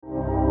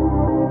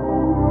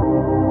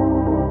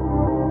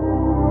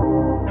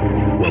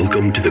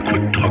Welcome to the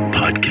Quick Talk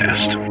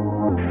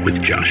Podcast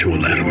with Joshua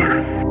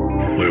Latimer,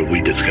 where we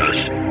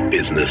discuss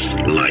business,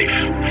 life,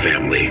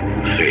 family,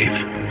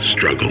 faith,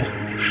 struggle,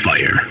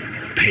 fire,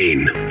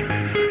 pain,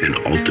 and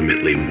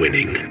ultimately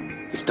winning.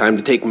 It's time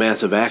to take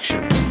massive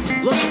action.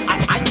 Look,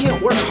 I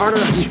can't work harder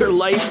on your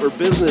life or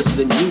business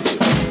than you do.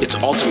 It's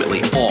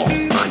ultimately all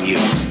on you.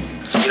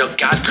 You know,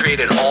 God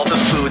created all the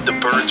food the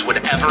birds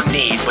would ever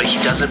need, but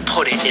he doesn't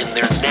put it in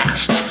their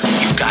nest.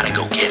 You've got to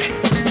go get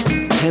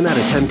it. 10 out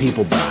of 10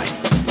 people die.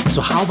 So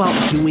how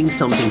about doing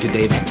something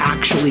today that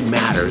actually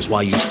matters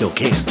while you still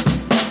can?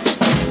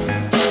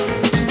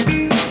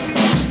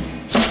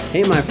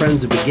 Hey, my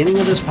friends, the beginning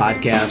of this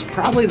podcast,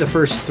 probably the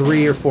first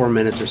 3 or 4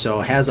 minutes or so,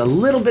 has a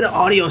little bit of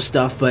audio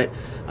stuff, but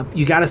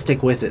you got to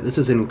stick with it. This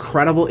is an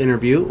incredible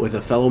interview with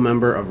a fellow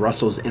member of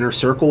Russell's Inner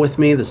Circle with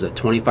me. This is a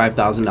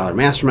 $25,000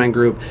 mastermind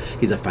group.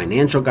 He's a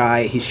financial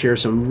guy. He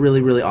shares some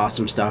really, really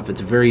awesome stuff.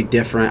 It's very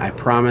different. I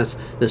promise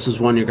this is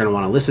one you're going to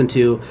want to listen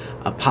to.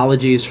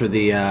 Apologies for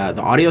the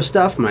audio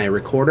stuff. My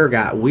recorder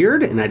got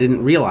weird and I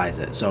didn't realize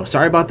it. So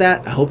sorry about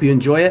that. I hope you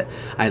enjoy it.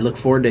 I look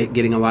forward to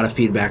getting a lot of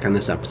feedback on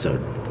this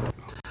episode.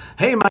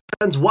 Hey, my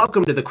friends,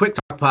 welcome to the Quick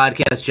Talk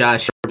Podcast.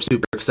 Josh, I'm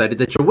super excited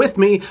that you're with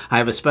me. I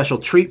have a special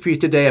treat for you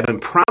today. I've been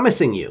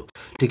promising you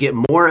to get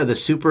more of the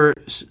super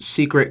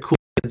secret Cool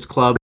Kids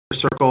Club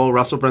Circle,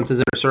 Russell Brunson's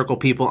Inner Circle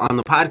people on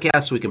the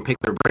podcast so we can pick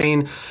their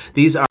brain.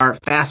 These are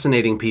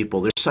fascinating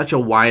people. There's such a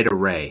wide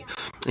array.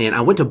 And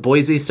I went to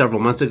Boise several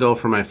months ago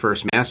for my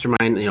first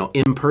mastermind,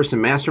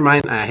 in-person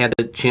mastermind. I had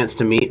the chance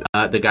to meet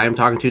the guy I'm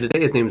talking to today.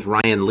 His name's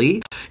Ryan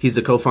Lee. He's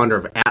the co-founder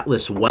of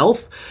Atlas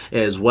Wealth,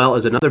 as well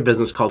as another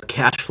business called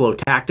Cashflow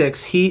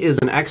Tactics. He is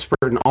an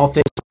expert in all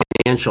things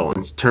financial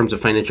in terms of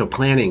financial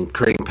planning,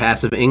 creating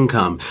passive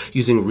income,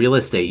 using real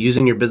estate,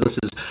 using your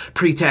business's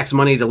pre-tax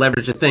money to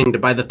leverage a thing, to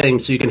buy the thing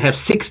so you can have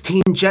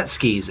 16 jet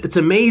skis. It's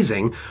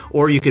amazing.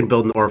 Or you can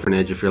build an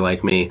orphanage if you're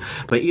like me.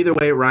 But either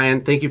way,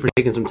 Ryan, thank you for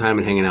taking some time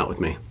and hanging out with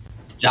me.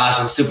 Josh,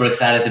 I'm super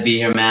excited to be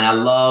here, man. I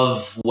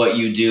love what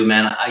you do,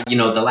 man.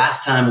 The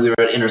last time we were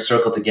at Inner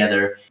Circle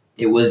together,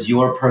 it was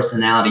your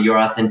personality, your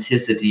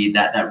authenticity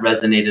that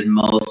resonated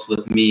most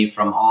with me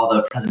from all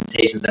the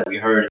presentations that we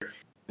heard.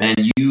 Man,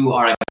 you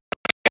are a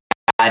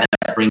guy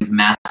that brings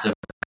massive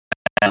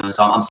value.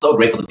 So I'm so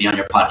grateful to be on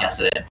your podcast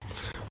today.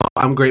 Well,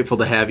 I'm grateful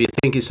to have you.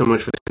 Thank you so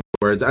much for the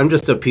words. I'm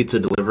just a pizza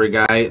delivery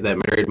guy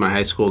that married my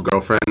high school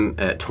girlfriend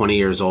at 20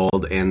 years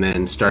old and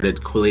then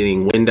started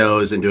cleaning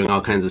windows and doing all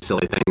kinds of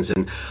silly things.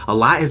 And a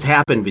lot has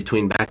happened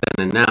between back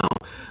then and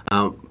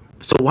now.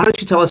 So why don't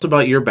you tell us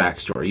about your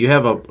backstory? You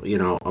have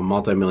a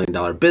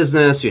multi-million-dollar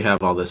business. You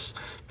have all this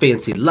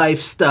fancy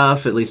life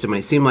stuff. At least it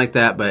might seem like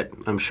that, but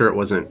I'm sure it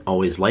wasn't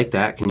always like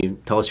that. Can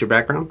you tell us your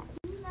background?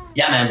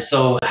 Yeah, man.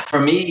 So for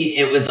me,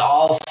 it was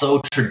all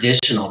so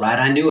traditional, right?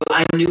 I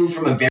knew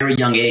from a very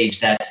young age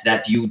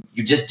that you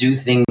just do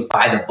things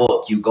by the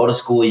book. You go to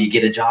school, you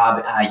get a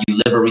job,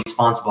 you live a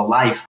responsible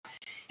life.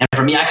 And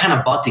for me, I kind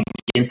of bucked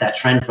against that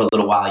trend for a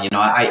little while.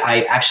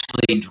 I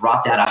actually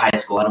dropped out of high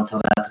school. I don't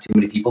tell that to too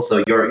many people,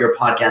 so your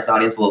podcast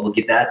audience will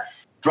get that.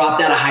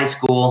 Dropped out of high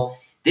school,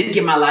 didn't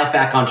get my life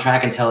back on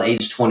track until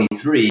age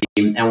 23.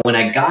 And when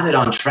I got it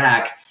on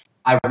track,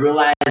 I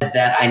realized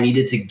that I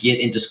needed to get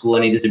into school. I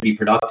needed to be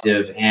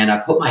productive. And I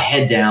put my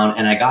head down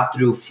and I got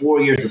through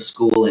 4 years of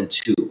school in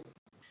 2.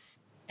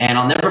 And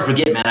I'll never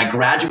forget, man, I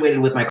graduated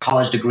with my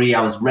college degree.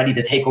 I was ready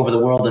to take over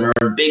the world and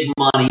earn big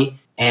money.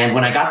 And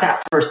when I got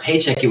that first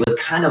paycheck, it was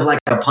kind of like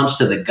a punch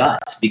to the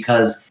gut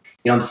because,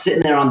 I'm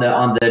sitting there on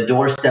the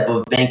doorstep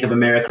of Bank of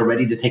America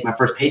ready to take my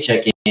first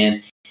paycheck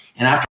in.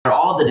 And after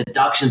all the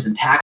deductions and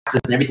taxes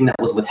and everything that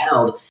was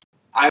withheld,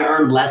 I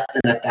earned less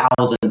than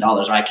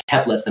 $1,000, or I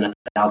kept less than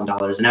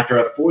 $1,000. And after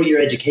a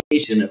 4-year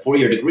education, a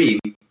 4-year degree,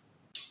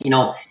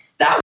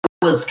 that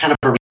was kind of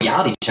a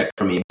reality check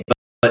for me.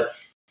 But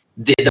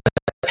the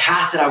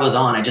path that I was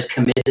on, I just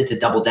committed to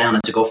double down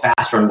and to go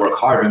faster and work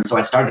harder. And so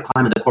I started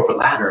climbing the corporate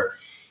ladder.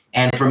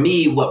 And for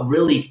me, what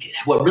really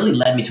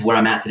led me to where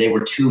I'm at today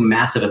were 2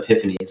 massive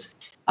epiphanies.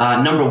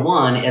 Number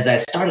one, as I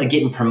started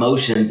getting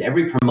promotions,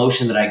 every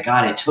promotion that I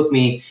got, it took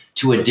me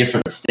to a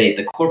different state.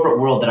 The corporate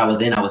world that I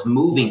was in, I was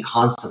moving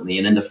constantly.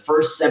 And in the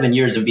first 7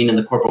 years of being in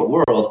the corporate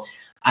world,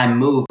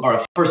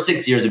 first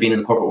 6 years of being in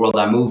the corporate world,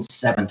 I moved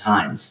 7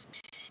 times.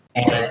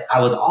 And I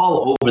was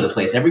all over the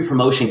place. Every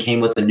promotion came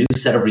with a new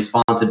set of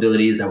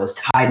responsibilities. I was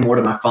tied more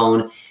to my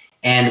phone.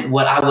 And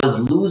what I was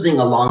losing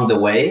along the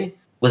way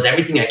was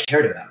everything I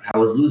cared about. I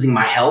was losing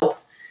my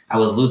health. I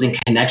was losing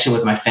connection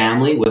with my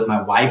family, with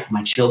my wife,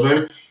 my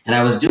children. And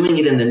I was doing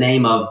it in the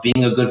name of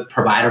being a good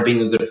provider,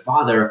 being a good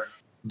father.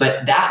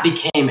 But that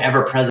became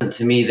ever present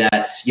to me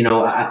that,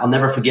 I'll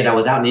never forget, I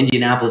was out in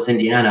Indianapolis,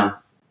 Indiana.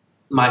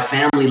 My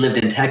family lived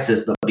in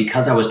Texas, but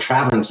because I was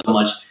traveling so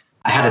much,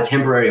 I had a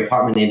temporary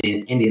apartment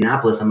in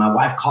Indianapolis. And my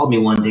wife called me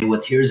one day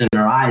with tears in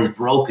her eyes,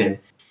 broken.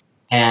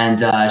 And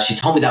she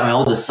told me that my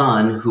oldest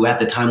son, who at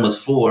the time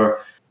was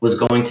 4, was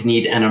going to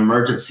need an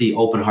emergency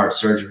open heart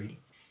surgery.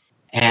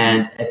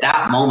 And at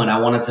that moment, I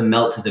wanted to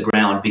melt to the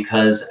ground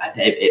because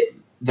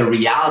the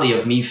reality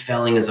of me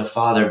failing as a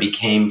father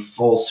became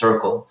full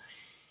circle.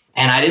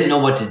 And I didn't know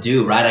what to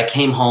do, right? I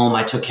came home,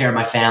 I took care of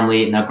my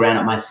family. Now,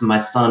 granted, my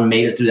son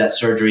made it through that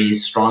surgery.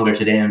 He's stronger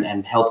today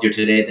and healthier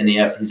today than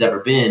he's ever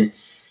been.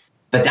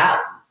 But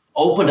that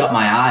opened up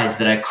my eyes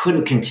that I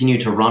couldn't continue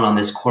to run on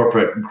this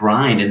corporate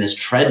grind and this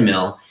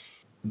treadmill.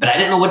 But I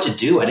didn't know what to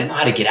do. I didn't know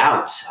how to get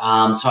out. So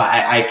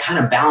I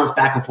kind of balanced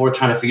back and forth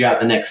trying to figure out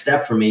the next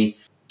step for me.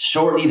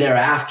 Shortly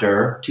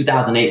thereafter,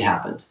 2008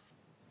 happened.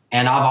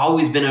 And I've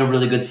always been a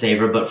really good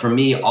saver, but for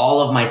me, all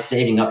of my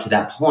saving up to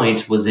that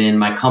point was in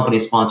my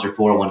company-sponsored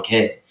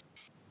 401k.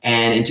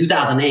 And in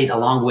 2008,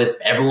 along with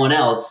everyone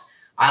else,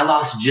 I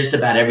lost just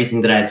about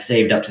everything that I had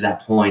saved up to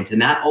that point. And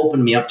that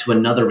opened me up to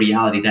another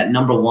reality that,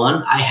 number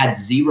one, I had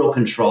zero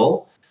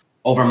control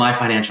over my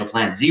financial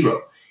plan,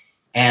 zero.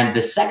 And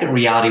the second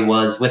reality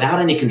was,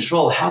 without any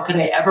control, how could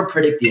I ever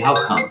predict the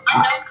outcome?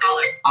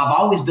 I've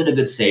always been a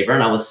good saver,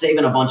 and I was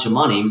saving a bunch of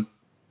money.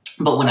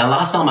 But when I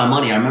lost all my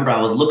money, I remember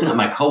I was looking at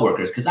my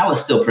coworkers because I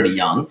was still pretty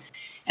young.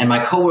 And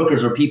my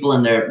coworkers were people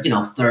in their,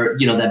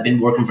 that'd been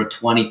working for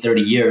 20,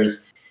 30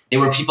 years. They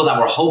were people that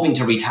were hoping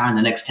to retire in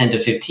the next 10 to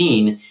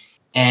 15.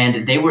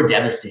 And they were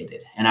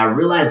devastated. And I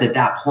realized at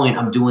that point,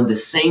 I'm doing the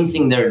same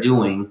thing they're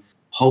doing,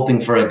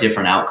 hoping for a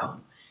different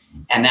outcome.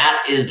 And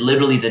that is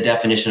literally the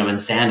definition of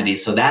insanity.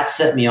 So that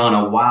set me on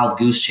a wild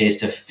goose chase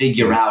to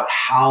figure out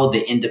how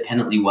the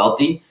independently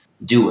wealthy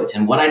do it.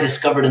 And what I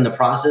discovered in the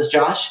process,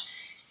 Josh,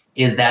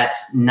 is that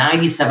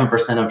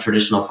 97% of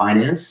traditional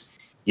finance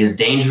is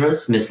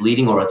dangerous,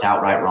 misleading, or it's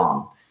outright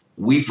wrong.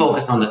 We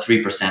focus on the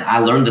 3%. I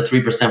learned the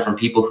 3% from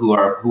people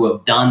who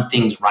have done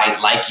things right,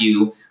 like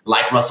you,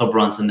 like Russell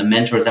Brunson, the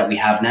mentors that we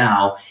have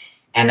now,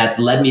 and that's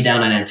led me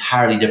down an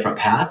entirely different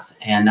path.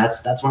 And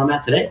that's where I'm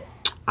at today.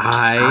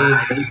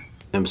 I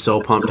am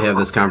so pumped to have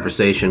this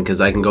conversation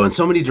because I can go in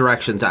so many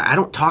directions. I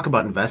don't talk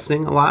about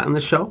investing a lot on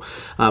this show,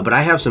 but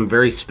I have some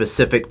very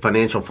specific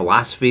financial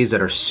philosophies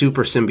that are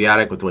super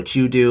symbiotic with what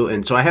you do.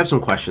 And so I have some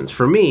questions.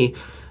 For me,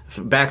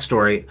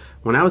 backstory,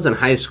 when I was in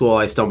high school,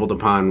 I stumbled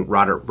upon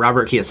Robert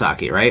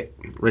Kiyosaki, right?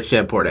 Rich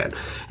Dad, Poor Dad.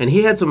 And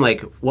he had some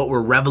what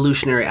were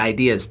revolutionary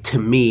ideas to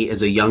me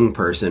as a young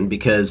person,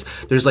 because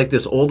there's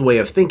this old way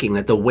of thinking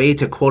that the way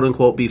to quote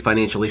unquote be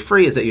financially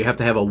free is that you have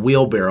to have a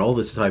wheelbarrow,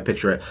 this is how I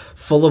picture it,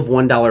 full of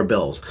 $1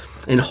 bills.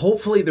 And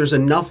hopefully there's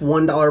enough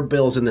 $1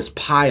 bills in this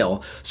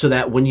pile so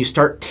that when you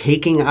start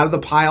taking out of the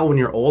pile when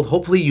you're old,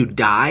 hopefully you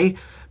die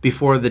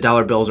before the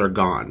dollar bills are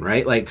gone,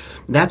 right?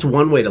 That's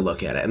one way to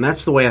look at it. And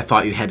that's the way I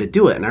thought you had to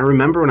do it. And I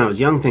remember when I was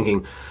young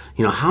thinking,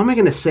 how am I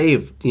going to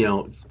save,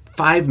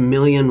 5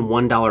 million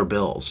 $1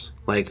 bills?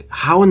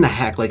 How in the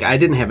heck? I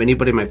didn't have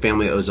anybody in my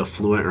family that was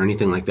affluent or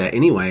anything like that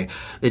anyway.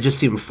 It just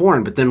seemed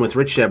foreign. But then with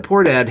Rich Dad,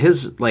 Poor Dad,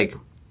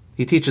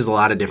 he teaches a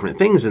lot of different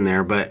things in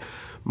there, but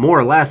more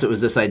or less, it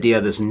was this idea,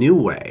 this new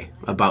way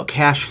about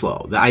cash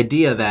flow. The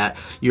idea that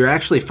you're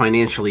actually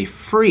financially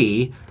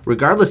free,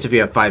 regardless if you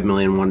have 5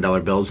 million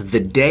 $1 bills, the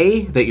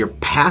day that your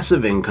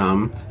passive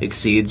income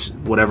exceeds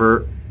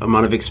whatever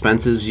amount of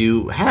expenses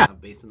you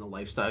have based on the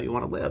lifestyle you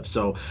want to live.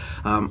 So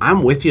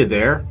I'm with you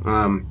there.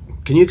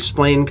 Can you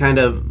explain kind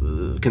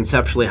of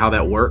conceptually how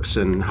that works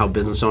and how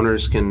business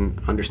owners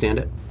can understand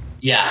it?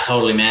 Yeah,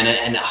 totally, man.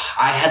 And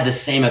I had the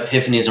same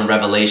epiphanies and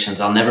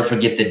revelations. I'll never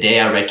forget the day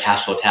I read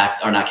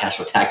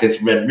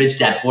read Rich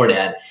Dad, Poor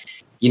Dad.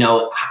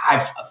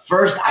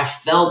 I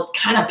felt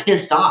kind of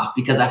pissed off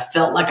because I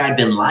felt like I'd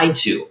been lied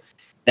to,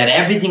 that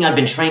everything I'd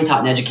been trained,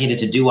 taught, and educated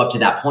to do up to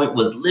that point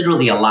was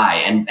literally a lie.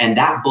 And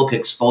that book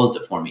exposed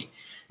it for me.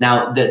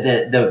 Now,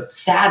 the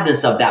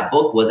sadness of that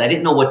book was I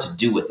didn't know what to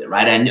do with it,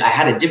 right? I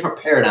had a different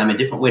paradigm, a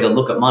different way to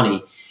look at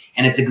money.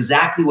 And it's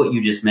exactly what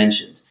you just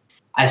mentioned.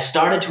 I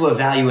started to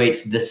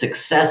evaluate the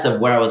success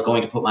of where I was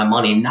going to put my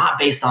money, not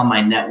based on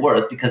my net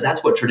worth, because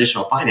that's what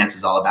traditional finance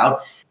is all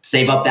about.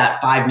 Save up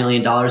that $5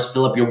 million,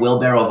 fill up your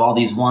wheelbarrow of all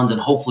these ones,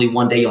 and hopefully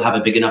one day you'll have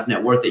a big enough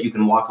net worth that you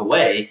can walk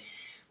away.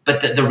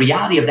 But the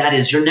reality of that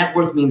is your net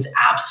worth means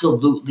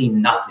absolutely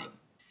nothing,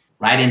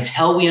 right?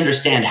 Until we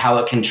understand how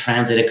it can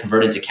translate and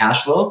convert into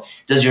cash flow,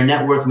 does your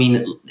net worth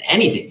mean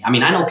anything? I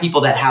mean, I know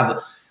people that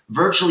have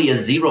virtually a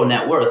zero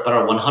net worth but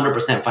are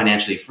 100%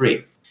 financially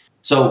free.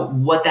 So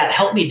what that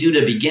helped me do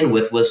to begin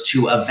with was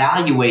to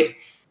evaluate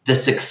the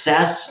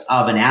success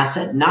of an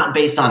asset, not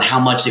based on how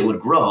much it would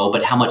grow,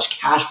 but how much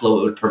cash flow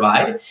it would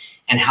provide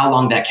and how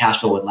long that cash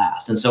flow would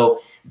last. And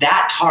so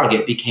that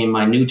target became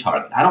my new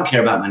target. I don't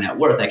care about my net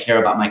worth. I care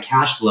about my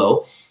cash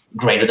flow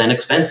greater than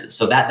expenses.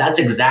 So that's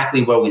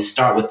exactly where we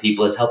start with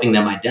people, is helping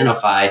them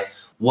identify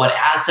what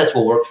assets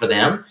will work for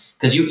them.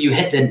 Because you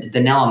hit the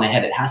nail on the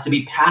head. It has to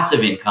be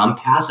passive income,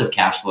 passive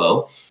cash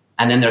flow,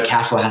 and then their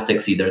cash flow has to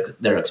exceed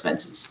their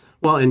expenses.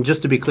 Well, and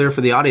just to be clear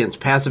for the audience,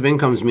 passive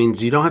incomes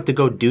means you don't have to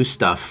go do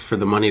stuff for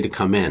the money to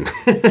come in.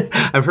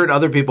 I've heard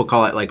other people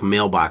call it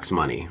mailbox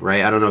money,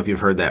 right? I don't know if you've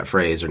heard that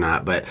phrase or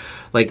not, but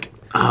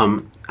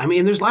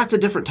there's lots of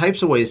different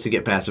types of ways to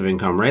get passive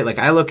income, right?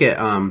 I look at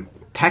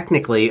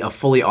technically a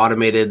fully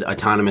automated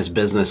autonomous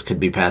business could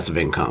be passive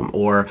income,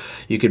 or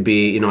you could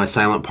be, a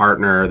silent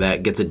partner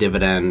that gets a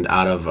dividend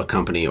out of a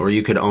company, or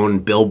you could own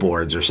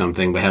billboards or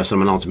something but have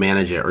someone else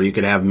manage it, or you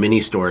could have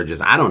mini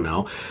storages. I don't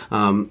know.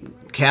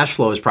 Cash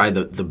flow is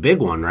probably the big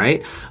one,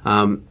 right?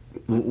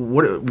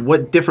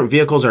 What different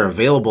vehicles are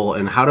available,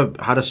 and how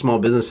do small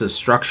businesses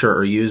structure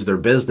or use their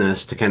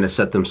business to kind of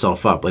set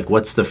themselves up? Like,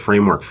 what's the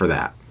framework for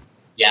that?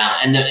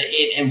 Yeah,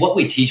 and what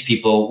we teach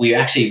people, we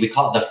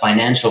call it the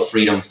financial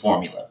freedom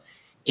formula.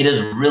 It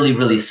is really,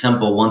 really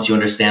simple once you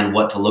understand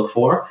what to look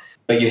for,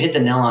 but you hit the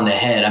nail on the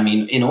head. I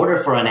mean, in order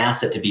for an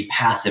asset to be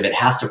passive, it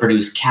has to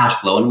produce cash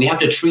flow, and we have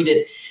to treat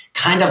it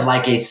kind of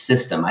like a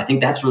system. I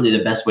think that's really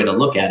the best way to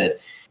look at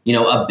it.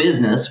 A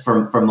business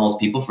for most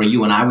people, for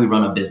you and I, we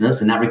run a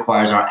business, and that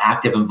requires our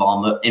active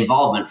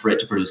involvement for it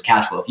to produce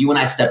cash flow. If you and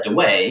I stepped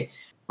away,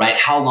 right,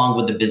 how long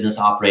would the business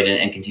operate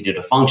and continue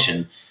to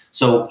function?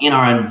 So in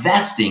our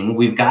investing,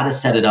 we've got to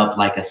set it up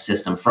like a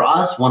system. For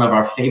us, one of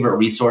our favorite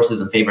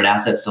resources and favorite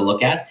assets to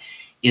look at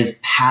is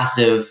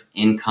passive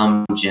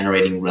income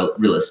generating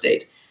real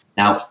estate.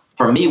 Now,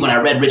 for me, when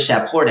I read Rich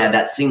Dad Poor Dad,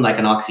 that seemed like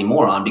an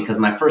oxymoron, because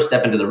my first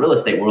step into the real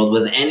estate world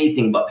was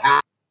anything but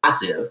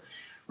passive,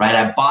 right?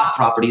 I bought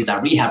properties,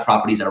 I rehabbed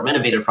properties, I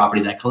renovated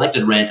properties, I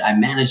collected rent, I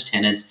managed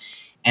tenants.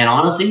 And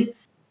honestly,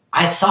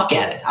 I suck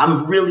at it.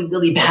 I'm really,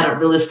 really bad at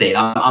real estate.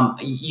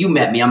 You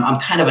met me. I'm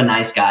kind of a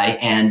nice guy.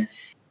 And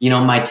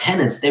my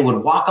tenants, they would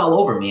walk all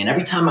over me. And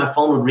every time my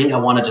phone would ring, I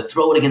wanted to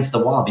throw it against the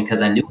wall,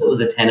 because I knew it was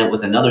a tenant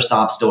with another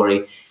sob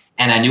story.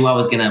 And I knew I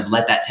was going to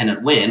let that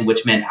tenant win,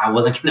 which meant I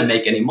wasn't going to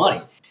make any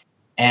money.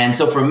 And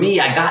so for me,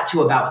 I got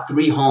to about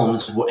 3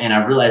 homes and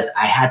I realized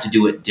I had to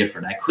do it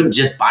different. I couldn't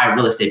just buy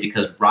real estate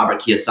because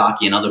Robert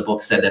Kiyosaki and other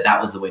books said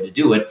that was the way to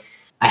do it.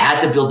 I had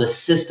to build a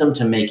system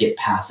to make it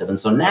passive. And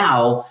so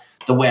now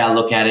the way I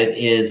look at it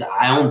is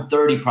I own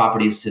 30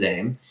 properties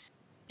today.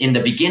 In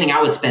the beginning,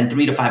 I would spend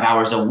 3 to 5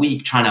 hours a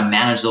week trying to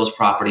manage those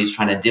properties,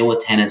 trying to deal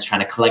with tenants,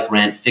 trying to collect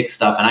rent, fix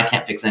stuff, and I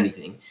can't fix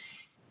anything.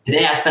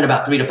 Today, I spend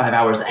about 3 to 5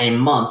 hours a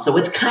month, so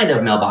it's kind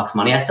of mailbox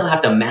money. I still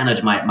have to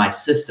manage my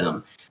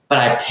system, but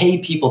I pay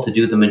people to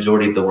do the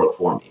majority of the work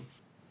for me.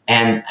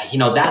 And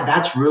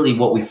that's really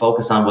what we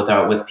focus on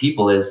with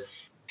people is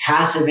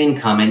passive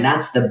income, and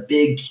that's the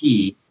big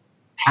key.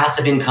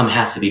 Passive income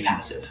has to be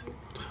passive.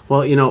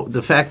 Well,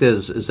 the fact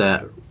is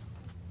that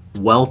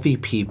wealthy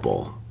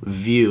people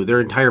view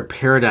their entire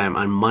paradigm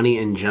on money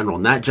in general,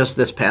 not just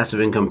this passive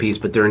income piece,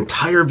 but their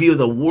entire view of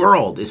the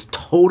world is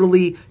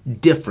totally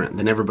different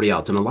than everybody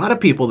else. And a lot of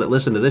people that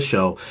listen to this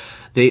show,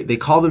 they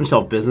call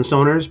themselves business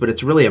owners, but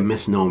it's really a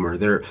misnomer.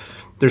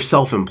 They're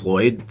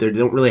self-employed. They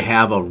don't really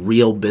have a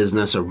real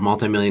business or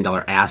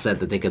multi-million-dollar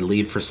asset that they could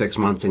leave for 6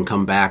 months and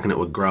come back and it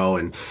would grow.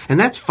 And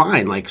that's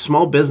fine. Like,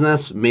 small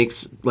business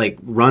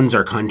runs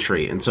our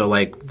country. And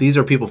so, these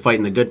are people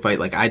fighting the good fight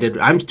like I did.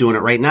 I'm doing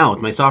it right now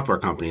with my software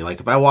company. Like,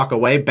 if I walk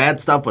away,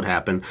 bad stuff would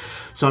happen.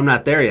 So I'm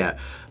not there yet.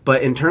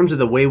 But in terms of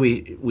the way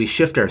we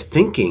shift our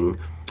thinking,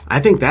 I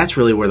think that's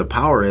really where the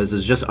power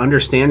is just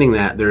understanding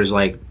that there's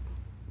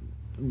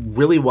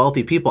really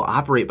wealthy people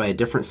operate by a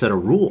different set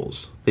of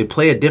rules. They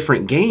play a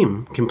different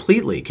game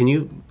completely. Can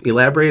you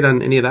elaborate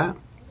on any of that?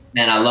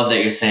 Man, I love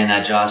that you're saying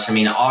that, Josh. I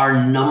mean,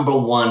 our number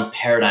one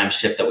paradigm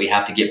shift that we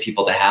have to get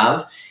people to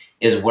have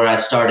is where I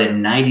started.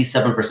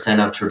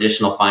 97% of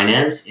traditional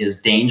finance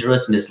is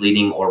dangerous,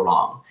 misleading, or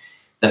wrong.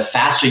 The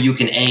faster you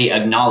can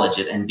acknowledge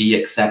it and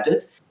accept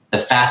it, the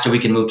faster we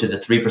can move to the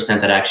 3%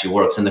 that actually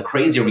works. And the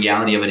crazy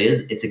reality of it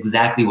is it's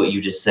exactly what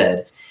you just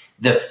said.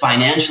 The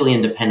financially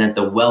independent,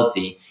 the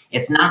wealthy,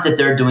 it's not that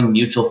they're doing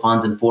mutual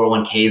funds and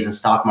 401ks and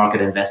stock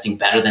market investing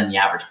better than the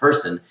average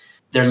person.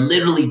 They're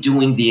literally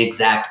doing the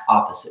exact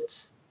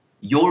opposites.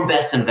 Your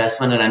best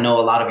investment, and I know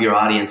a lot of your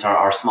audience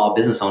are small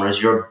business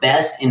owners, your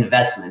best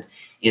investment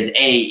is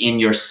A, in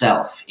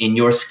yourself, in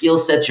your skill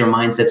sets, your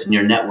mindsets, and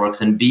your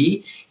networks, and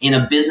B, in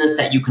a business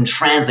that you can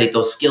translate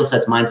those skill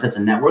sets, mindsets,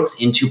 and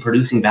networks into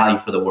producing value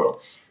for the world.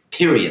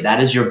 Period.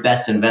 That is your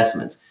best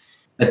investment.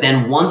 But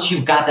then once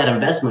you've got that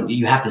investment,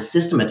 you have to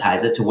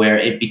systematize it to where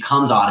it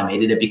becomes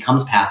automated, it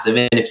becomes passive.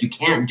 And if you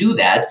can't do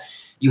that,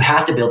 you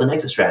have to build an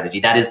exit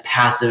strategy that is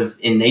passive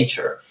in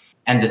nature.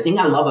 And the thing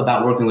I love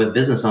about working with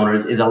business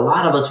owners is a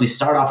lot of us, we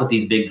start off with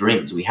these big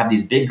dreams. We have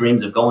these big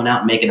dreams of going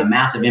out and making a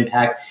massive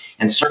impact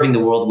and serving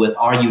the world with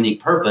our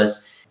unique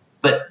purpose.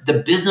 But the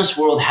business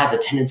world has a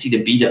tendency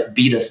to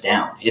beat us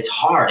down. It's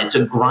hard. It's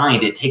a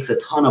grind. It takes a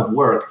ton of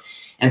work.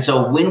 And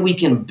so when we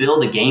can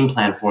build a game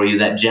plan for you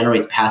that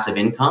generates passive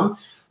income,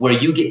 where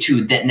you get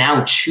to that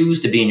now choose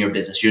to be in your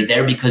business, you're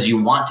there because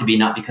you want to be,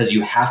 not because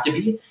you have to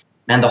be,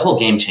 man, the whole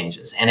game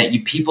changes.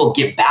 And people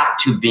get back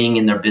to being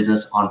in their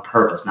business on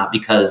purpose, not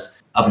because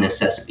of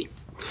necessity.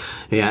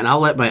 Yeah, and I'll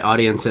let my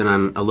audience in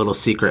on a little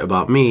secret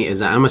about me is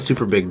that I'm a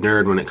super big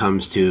nerd when it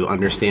comes to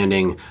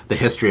understanding the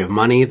history of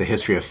money, the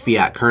history of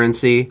fiat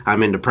currency.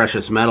 I'm into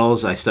precious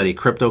metals. I study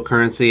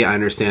cryptocurrency. I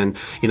understand,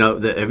 have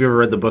you ever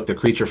read the book The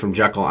Creature from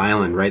Jekyll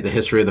Island, right? The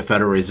history of the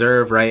Federal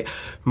Reserve, right?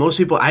 Most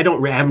people,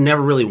 I've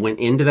never really went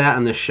into that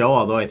on this show,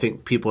 although I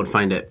think people would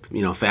find it,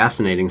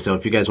 fascinating. So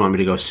if you guys want me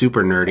to go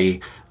super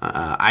nerdy,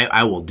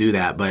 I will do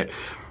that. But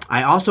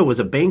I also was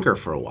a banker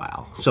for a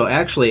while. So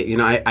actually,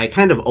 I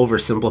kind of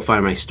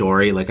oversimplify my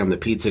story. Like I'm the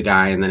pizza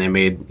guy, and then I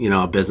made,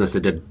 a business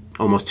that did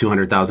almost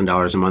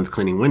 $200,000 a month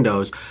cleaning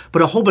windows.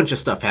 But a whole bunch of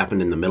stuff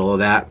happened in the middle of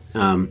that.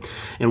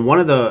 And one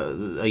of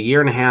a year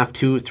and a half,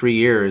 2-3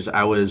 years,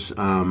 I was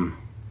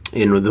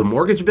in the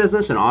mortgage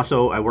business, and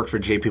also I worked for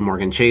JP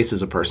Morgan Chase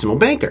as a personal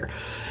banker.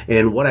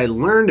 And what I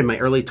learned in my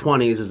early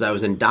 20s is I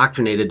was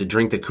indoctrinated to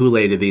drink the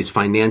Kool-Aid of these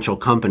financial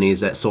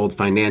companies that sold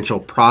financial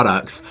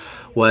products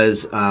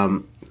was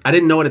I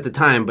didn't know it at the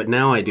time, but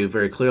now I do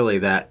very clearly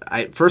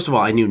that first of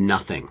all, I knew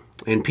nothing.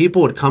 And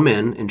people would come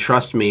in and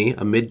trust me,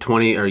 a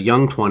mid-20 or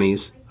young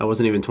 20s, I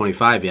wasn't even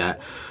 25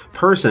 yet,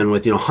 person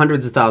with,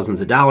 hundreds of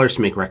thousands of dollars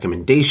to make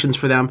recommendations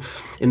for them.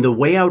 And the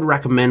way I would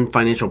recommend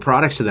financial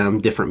products to them,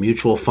 different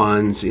mutual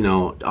funds,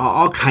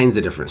 all kinds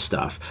of different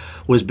stuff,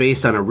 was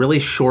based on a really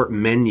short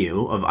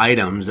menu of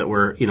items that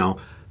were,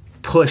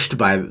 pushed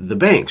by the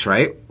banks,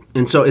 right?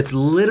 And so it's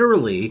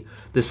literally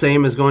the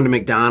same as going to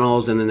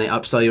McDonald's and then they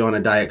upsell you on a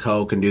Diet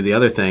Coke and do the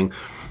other thing,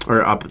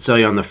 or upsell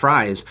you on the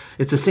fries.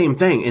 It's the same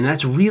thing, and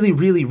that's really,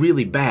 really,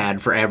 really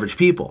bad for average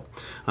people.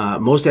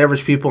 Most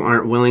average people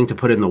aren't willing to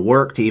put in the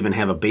work to even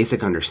have a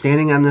basic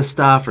understanding on this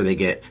stuff, or they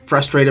get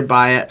frustrated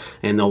by it,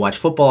 and they'll watch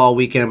football all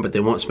weekend, but they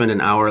won't spend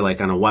an hour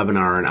like on a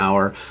webinar or an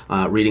hour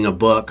reading a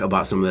book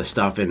about some of this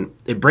stuff. And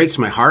it breaks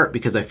my heart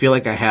because I feel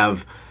like I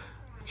have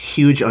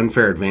huge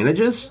unfair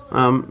advantages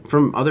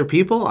from other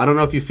people. I don't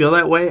know if you feel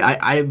that way.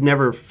 I've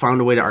never found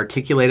a way to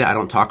articulate it. I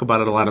don't talk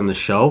about it a lot on the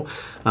show.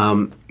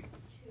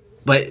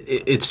 But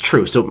it's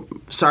true. So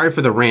sorry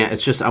for the rant.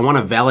 It's just I want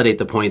to validate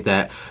the point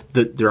that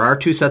there are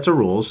two sets of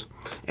rules.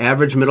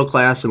 Average middle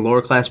class and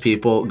lower class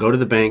people go to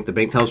the bank. The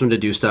bank tells them to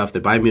do stuff. They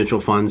buy mutual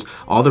funds.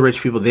 All the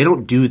rich people, they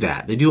don't do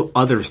that. They do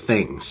other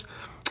things.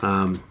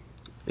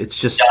 It's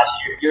just...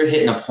 Josh, you're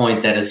hitting a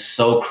point that is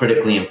so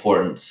critically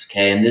important,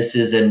 okay? And this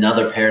is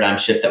another paradigm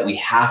shift that we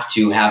have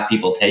to have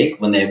people take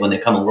when they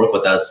come and work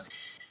with us.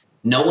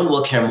 No one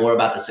will care more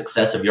about the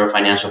success of your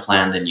financial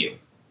plan than you.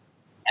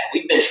 And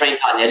we've been trained,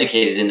 taught, and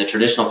educated in the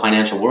traditional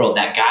financial world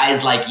that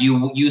guys like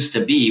you used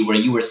to be, where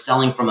you were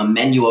selling from a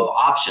menu of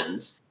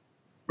options,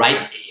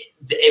 right?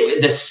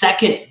 The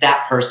second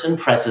that person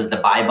presses the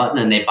buy button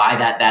and they buy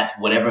that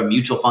whatever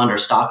mutual fund or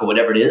stock or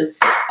whatever it is,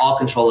 all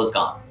control is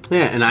gone.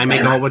 Yeah, and I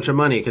make a whole bunch of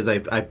money because I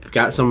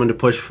got someone to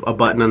push a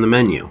button on the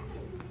menu.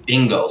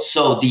 Bingo.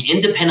 So the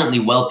independently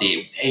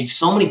wealthy,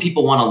 so many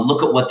people want to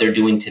look at what they're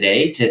doing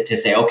today to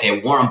say,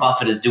 okay, Warren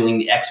Buffett is doing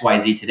the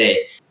XYZ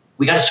today.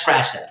 We got to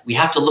scratch that. We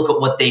have to look at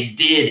what they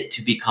did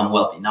to become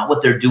wealthy, not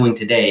what they're doing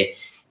today.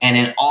 And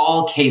in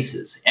all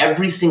cases,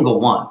 every single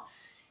one,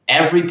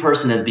 every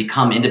person has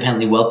become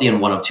independently wealthy in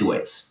one of two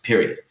ways,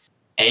 period.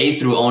 A,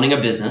 through owning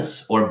a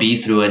business, or B,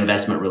 through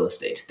investment real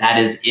estate. That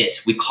is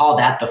it. We call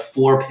that the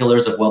 4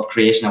 pillars of wealth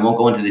creation. I won't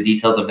go into the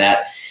details of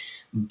that.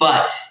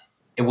 But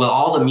will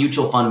all the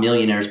mutual fund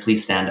millionaires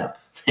please stand up?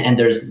 And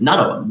there's none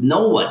of them.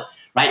 No one,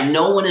 right?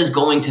 No one is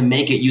going to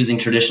make it using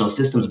traditional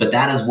systems, but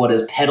that is what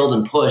is peddled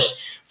and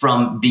pushed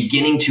from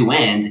beginning to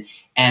end.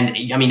 And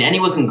I mean,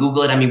 anyone can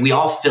Google it. I mean, we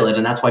all feel it.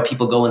 And that's why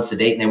people go and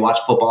sedate and they watch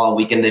football all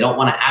weekend. They don't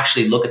want to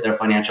actually look at their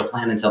financial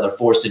plan until they're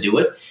forced to do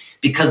it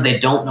because they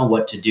don't know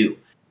what to do.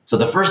 So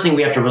the first thing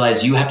we have to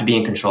realize, you have to be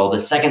in control. The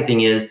second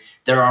thing is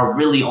there are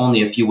really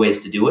only a few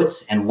ways to do it.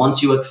 And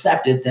once you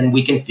accept it, then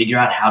we can figure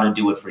out how to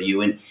do it for you.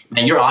 And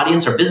your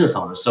audience are business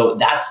owners. So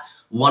that's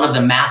one of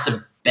the massive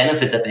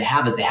benefits that they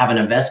have is they have an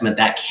investment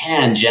that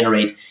can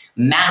generate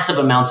massive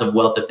amounts of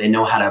wealth if they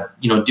know how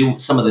to, do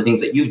some of the things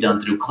that you've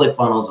done through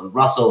ClickFunnels and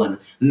Russell and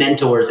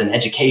mentors and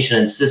education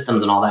and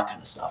systems and all that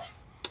kind of stuff.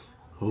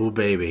 Oh,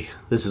 baby.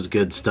 This is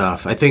good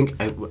stuff. I think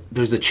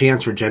there's a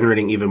chance for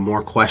generating even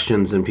more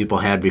questions than people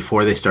had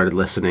before they started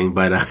listening.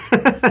 But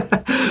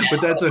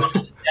but that's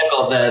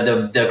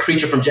the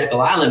creature from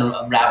Jekyll Island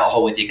rabbit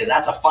hole with you, because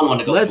that's a fun one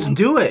to go Let's through.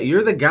 do it.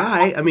 You're the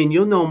guy. I mean,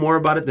 you'll know more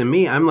about it than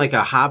me. I'm like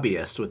a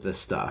hobbyist with this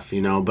stuff,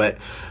 But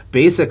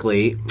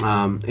basically,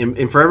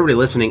 and for everybody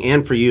listening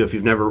and for you, if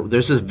you've never,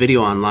 there's this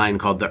video online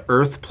called The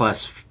Earth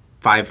Plus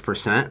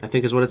 5%, I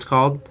think is what it's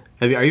called.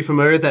 Are you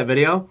familiar with that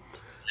video?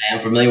 I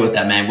am familiar with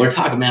that, man. We're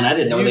talking, man. I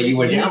didn't know that you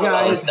were down with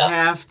all this stuff. You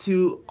guys have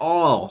to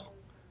all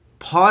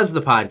pause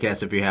the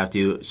podcast if you have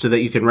to, so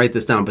that you can write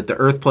this down. But the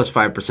Earth Plus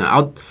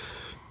 5%.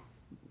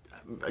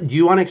 Do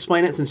you want to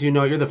explain it, since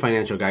you're the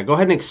financial guy? Go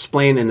ahead and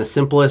explain in the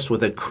simplest,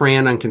 with a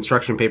crayon on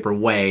construction paper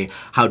way,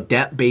 how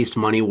debt-based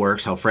money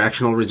works, how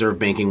fractional reserve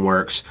banking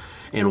works,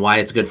 and why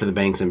it's good for the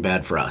banks and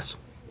bad for us.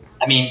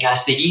 I mean,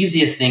 gosh, the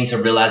easiest thing to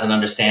realize and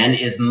understand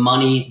is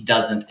money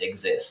doesn't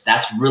exist.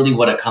 That's really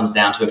what it comes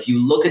down to. If you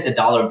look at the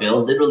dollar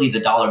bill, literally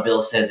the dollar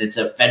bill says it's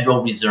a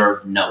Federal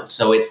Reserve note.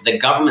 So it's the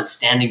government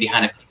standing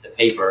behind a piece of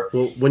paper.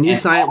 Well, when you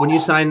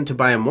sign to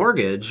buy a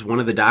mortgage, one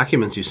of the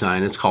documents you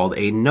sign is called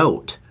a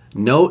note.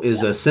 Note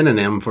is a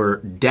synonym for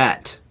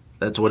debt.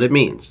 That's what it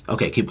means.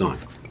 Okay, keep going.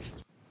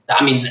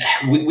 I mean,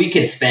 we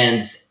could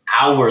spend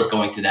hours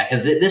going through that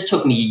because this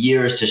took me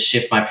years to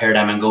shift my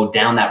paradigm and go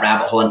down that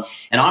rabbit hole.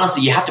 And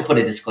honestly, you have to put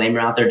a disclaimer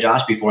out there,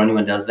 Josh, before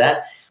anyone does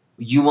that.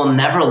 You will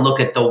never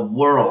look at the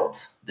world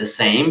the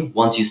same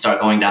once you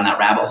start going down that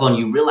rabbit hole and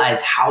you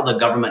realize how the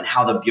government,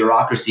 how the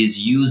bureaucracies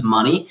use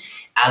money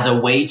as a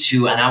way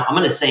to, and I'm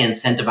going to say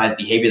incentivize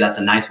behavior. That's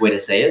a nice way to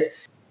say it.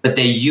 But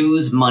they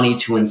use money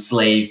to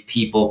enslave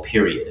people,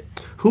 period.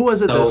 Who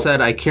was it that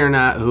said, I care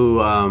not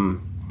who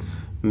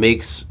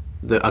makes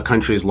a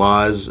country's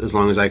laws as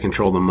long as I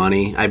control the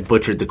money? I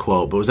butchered the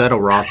quote, but was that a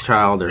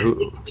Rothschild or who?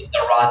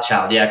 The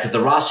Rothschild, yeah, because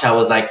the Rothschild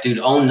was like, dude,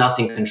 own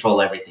nothing,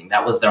 control everything.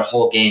 That was their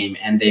whole game.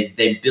 And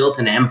they built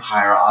an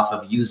empire off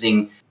of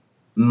using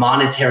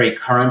monetary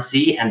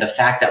currency and the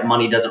fact that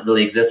money doesn't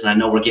really exist. And I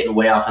know we're getting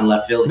way off in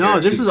left field. No,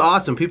 this is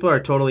awesome. People are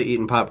totally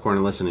eating popcorn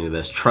and listening to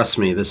this. Trust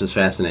me, this is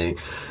fascinating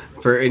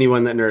for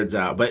anyone that nerds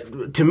out.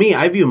 But to me,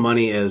 I view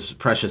money as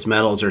precious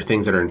metals or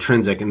things that are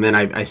intrinsic. And then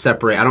I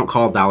separate, I don't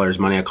call dollars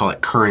money, I call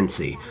it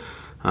currency.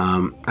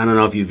 I don't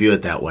know if you view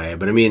it that way,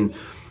 but I mean,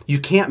 you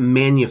can't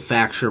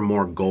manufacture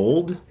more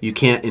gold. You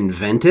can't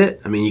invent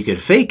it. I mean, you could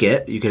fake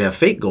it. You could have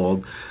fake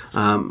gold.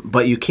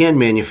 But you can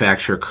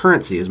manufacture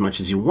currency as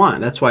much as you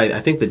want. That's why I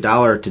think the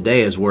dollar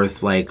today is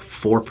worth like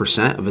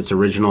 4% of its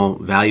original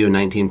value in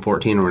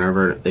 1914 or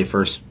whenever they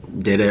first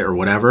did it or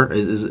whatever.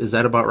 Is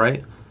that about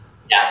right?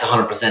 Yeah, it's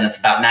 100%. It's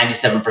about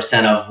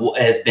 97% of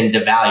what has been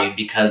devalued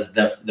because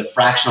the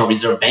fractional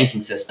reserve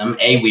banking system,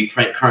 we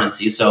print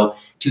currency. So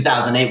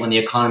 2008, when the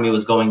economy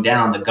was going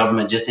down, the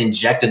government just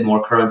injected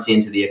more currency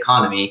into the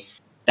economy.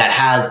 That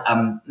has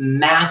a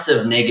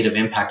massive negative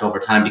impact over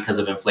time because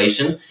of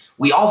inflation.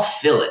 We all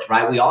feel it,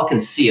 right? We all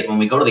can see it. When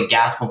we go to the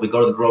gas pump, we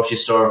go to the grocery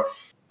store,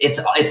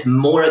 it's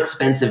more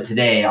expensive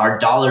today. Our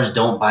dollars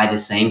don't buy the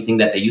same thing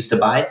that they used to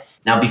buy.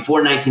 Now, before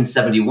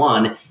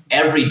 1971,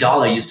 every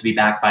dollar used to be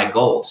backed by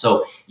gold.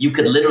 So you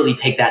could literally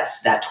take that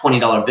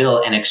 $20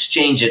 bill and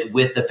exchange it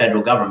with the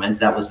federal government.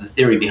 That was the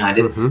theory behind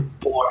it,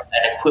 for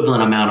an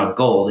equivalent amount of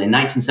gold. In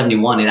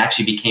 1971, it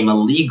actually became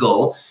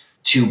illegal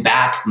to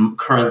back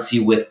currency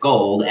with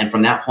gold. And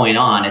from that point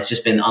on, it's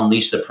just been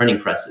unleashed the printing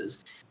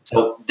presses.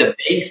 So the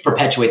banks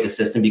perpetuate the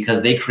system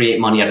because they create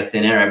money out of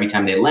thin air every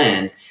time they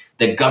lend.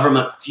 The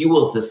government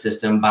fuels the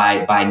system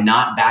by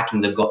not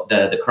backing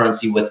the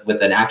currency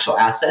with an actual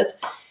asset.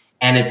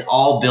 And it's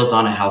all built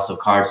on a house of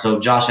cards. So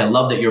Josh, I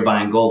love that you're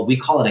buying gold. We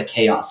call it a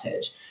chaos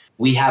hedge.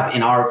 We have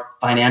in our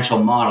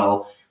financial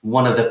model,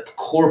 one of the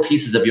core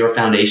pieces of your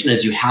foundation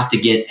is you have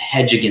to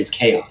hedge against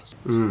chaos,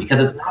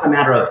 because it's not a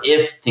matter of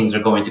if things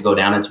are going to go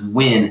down, it's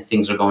when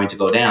things are going to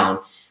go down.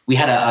 We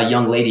had a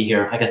young lady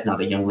here, I guess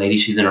not a young lady,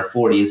 she's in her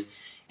 40s,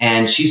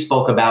 and she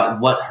spoke about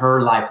what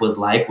her life was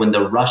like when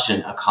the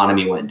Russian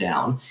economy went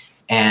down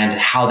and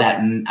how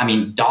that, I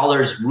mean,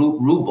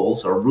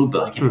 rubles or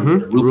ruble, I can't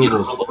remember,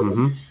 rubles.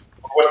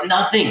 Were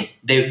nothing.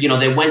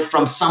 They went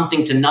from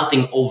something to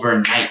nothing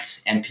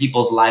overnight, and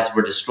people's lives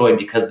were destroyed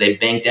because they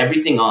banked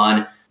everything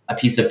on a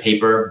piece of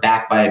paper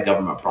backed by a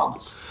government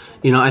promise.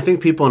 I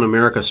think people in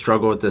America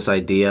struggle with this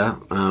idea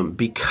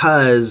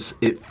because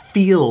it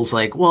feels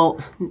like, well,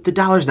 the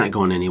dollar's not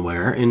going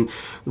anywhere. And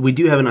we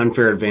do have an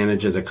unfair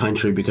advantage as a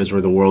country because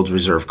we're the world's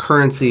reserve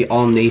currency.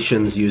 All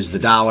nations use the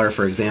dollar.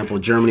 For example,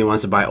 Germany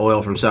wants to buy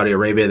oil from Saudi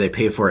Arabia. They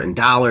pay for it in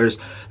dollars.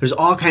 There's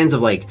all kinds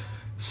of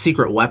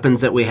secret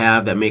weapons that we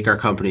have that make our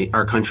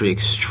country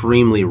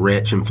extremely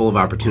rich and full of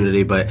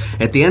opportunity. But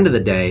at the end of the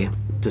day,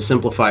 to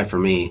simplify for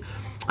me,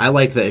 I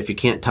like that if you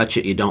can't touch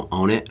it, you don't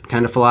own it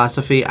kind of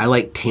philosophy. I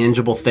like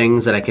tangible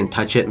things that I can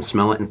touch it and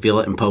smell it and feel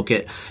it and poke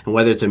it. And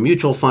whether it's a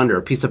mutual fund or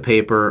a piece of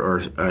paper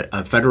or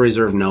a Federal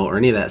Reserve note or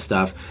any of that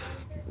stuff,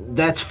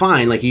 that's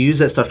fine. You use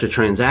that stuff to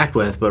transact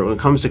with. But when it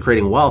comes to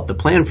creating wealth, the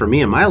plan for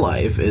me in my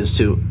life is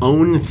to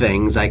own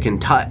things I can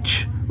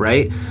touch,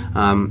 right?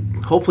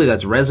 Hopefully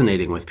that's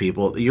resonating with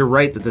people. You're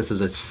right that this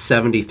is a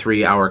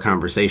 73-hour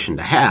conversation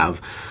to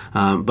have.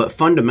 But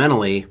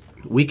fundamentally,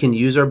 we can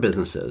use our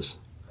businesses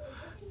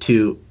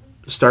to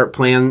start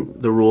playing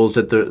the rules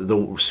that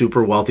the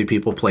super wealthy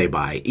people play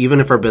by,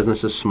 even if our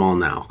business is small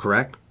now,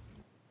 correct?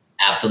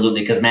 Absolutely.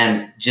 Because,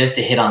 man, just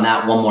to hit on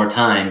that one more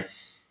time,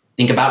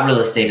 think about real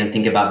estate and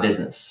think about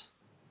business.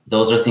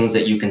 Those are things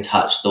that you can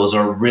touch. Those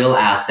are real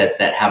assets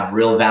that have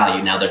real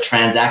value. Now, they're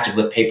transacted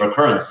with paper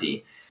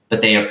currency,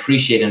 but they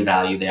appreciate in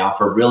value. They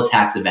offer real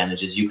tax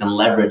advantages. You can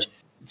leverage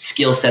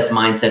skill sets,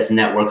 mindsets,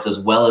 networks, as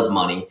well as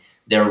money.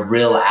 They're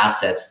real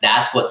assets.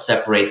 That's what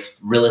separates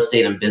real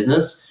estate and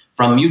business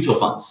from mutual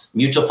funds.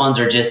 Mutual funds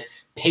are just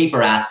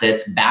paper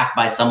assets backed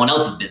by someone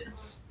else's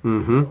business.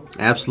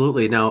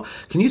 Absolutely. Now,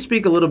 can you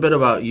speak a little bit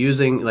about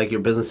using like your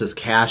business's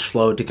cash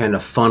flow to kind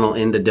of funnel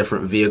into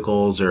different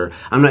vehicles? Or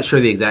I'm not sure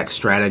the exact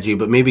strategy,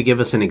 but maybe give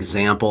us an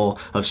example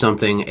of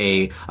something,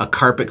 a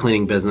carpet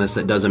cleaning business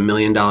that does $1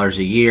 million a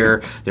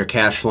year. They're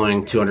cash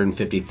flowing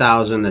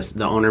 $250,000.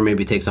 The owner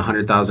maybe takes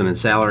 $100,000 in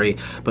salary,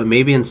 but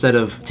maybe instead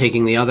of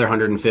taking the other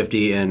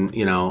 150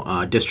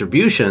 in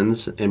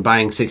distributions and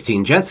buying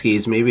 16 jet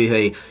skis, maybe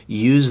they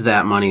use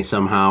that money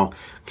somehow.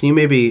 Can you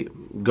maybe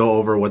go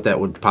over what that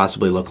would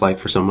possibly look like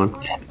for someone?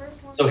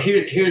 So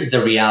here's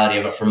the reality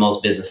of it for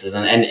most businesses,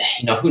 and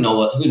who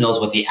knows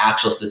what the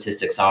actual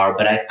statistics are,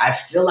 but I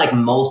feel like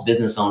most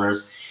business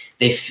owners,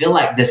 they feel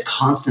like this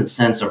constant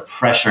sense of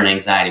pressure and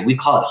anxiety. We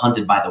call it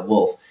hunted by the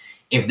wolf.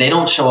 If they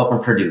don't show up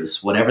and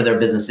produce whatever their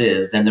business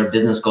is, then their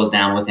business goes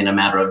down within a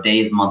matter of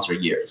days, months, or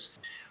years.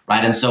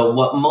 Right. And so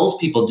what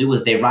most people do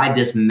is they ride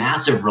this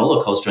massive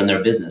roller coaster in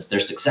their business. They're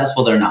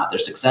successful, they're not. They're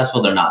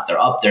successful, they're not. They're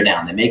up, they're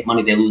down. They make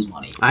money, they lose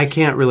money. I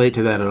can't relate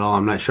to that at all.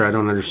 I'm not sure. I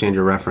don't understand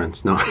your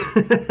reference. No.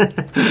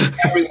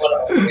 Everyone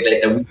else can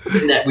relate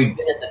that. We've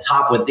been at the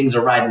top when things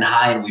are riding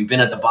high, and we've been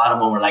at the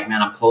bottom when we're like,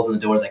 man, I'm closing the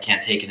doors. I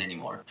can't take it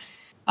anymore.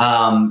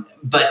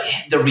 But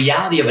the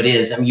reality of it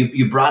is, I mean,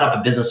 you brought up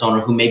a business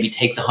owner who maybe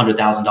takes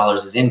 $100,000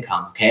 as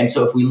income. Okay. And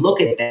so if we look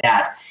at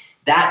that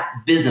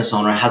business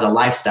owner has a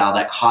lifestyle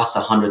that costs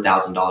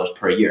 $100,000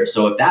 per year.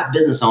 So if that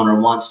business owner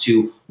wants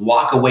to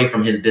walk away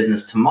from his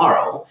business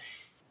tomorrow,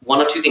 one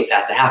of two things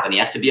has to happen. He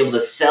has to be able to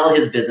sell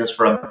his business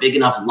for a big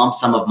enough lump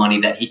sum of money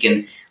that he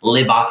can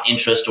live off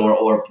interest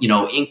or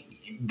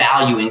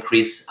value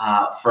increase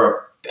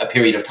for a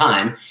period of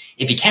time.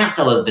 If he can't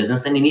sell his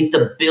business, then he needs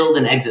to build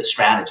an exit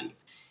strategy.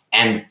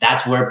 And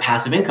that's where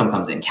passive income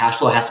comes in. Cash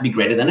flow has to be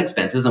greater than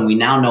expenses. And we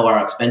now know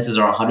our expenses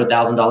are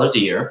 $100,000 a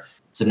year.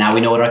 So now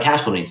we know what our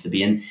cash flow needs to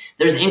be. And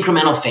there's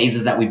incremental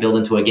phases that we build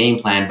into a game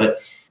plan, but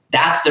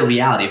that's the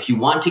reality. If you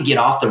want to get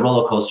off the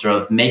roller coaster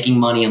of making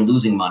money and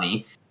losing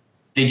money,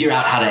 figure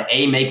out how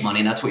to make money.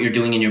 And that's what you're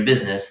doing in your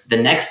business.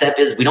 The next step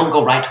is we don't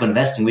go right to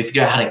investing. We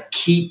figure out how to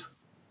keep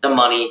the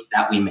money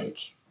that we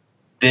make.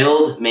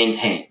 Build,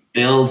 maintain,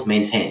 build,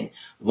 maintain.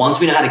 Once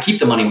we know how to keep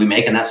the money we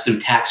make, and that's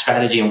through tax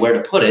strategy and where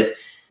to put it,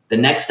 the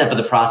next step of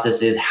the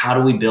process is how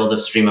do we build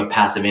a stream of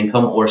passive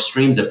income or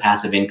streams of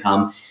passive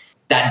income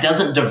that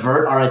doesn't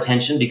divert our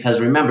attention,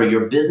 because remember,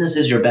 your business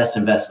is your best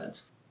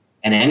investment.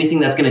 And anything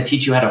that's going to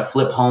teach you how to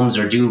flip homes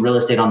or do real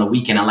estate on the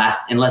weekend,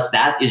 unless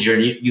that is your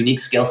unique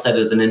skill set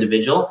as an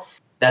individual,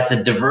 that's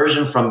a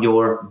diversion from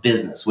your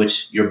business,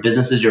 which your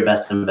business is your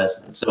best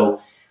investment. So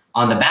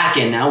on the back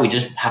end now, we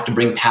just have to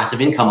bring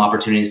passive income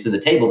opportunities to the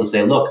table to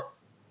say, look,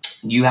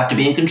 you have to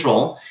be in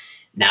control.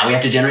 Now we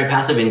have to generate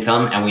passive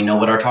income, and we know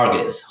what our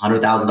target is,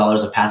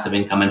 $100,000 of passive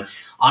income. And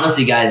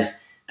honestly, guys,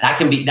 that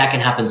can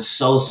happen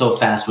so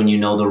fast when you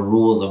know the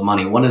rules of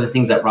money. One of the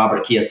things that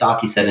Robert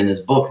Kiyosaki said in his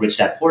book, Rich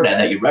Dad Poor Dad,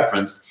 that you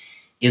referenced,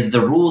 is the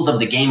rules of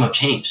the game have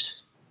changed.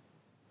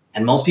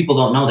 And most people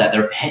don't know that.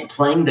 They're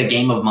playing the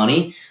game of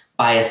money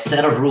by a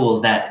set of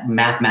rules that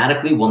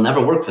mathematically will never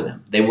work for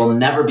them. They will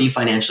never be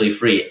financially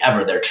free,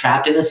 ever. They're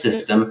trapped in a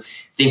system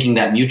thinking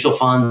that mutual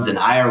funds and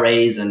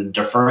IRAs and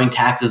deferring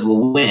taxes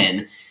will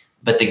win.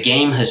 But the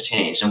game has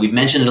changed. And we've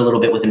mentioned it a little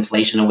bit with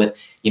inflation and with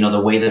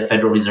the way the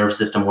Federal Reserve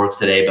System works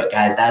today. But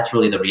guys, that's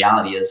really the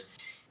reality is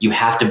you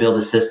have to build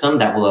a system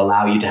that will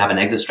allow you to have an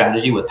exit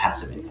strategy with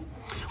passive income.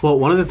 Well,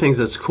 one of the things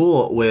that's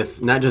cool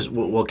with not just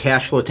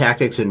cash flow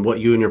tactics and what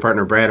you and your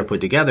partner Brad have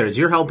put together is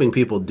you're helping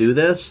people do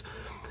this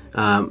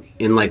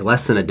in like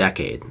less than a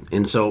decade.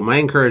 And so my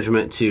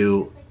encouragement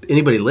to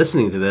anybody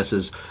listening to this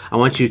is I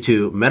want you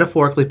to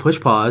metaphorically push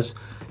pause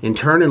and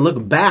turn and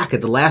look back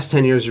at the last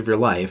 10 years of your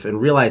life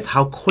and realize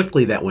how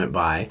quickly that went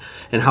by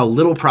and how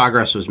little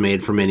progress was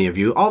made for many of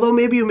you. Although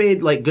maybe you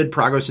made like good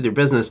progress with your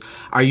business,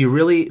 are you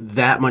really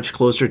that much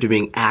closer to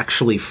being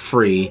actually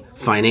free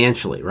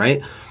financially,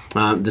 right?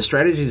 The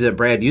strategies that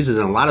Brad uses,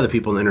 and a lot of the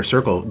people in the inner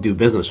circle do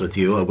business with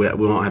you. We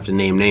won't have to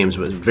name names,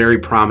 but very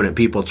prominent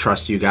people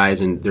trust you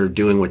guys and they're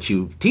doing what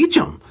you teach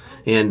them.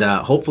 And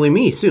hopefully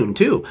me soon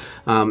too.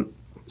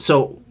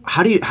 So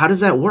how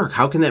does that work?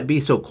 How can that be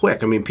so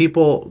quick? I mean,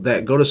 people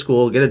that go to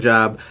school, get a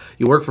job,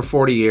 you work for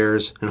 40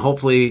 years, and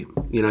hopefully,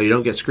 you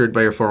don't get screwed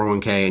by your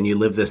 401k and you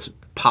live this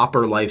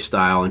pauper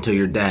lifestyle until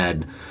you're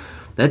dead.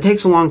 That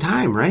takes a long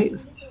time, right?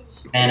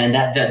 And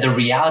that the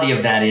reality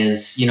of that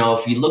is,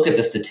 if you look at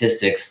the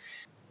statistics,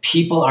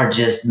 people are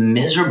just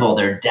miserable.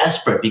 They're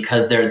desperate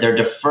because they're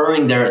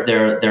deferring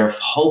their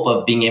hope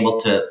of being able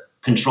to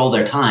control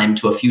their time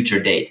to a future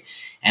date.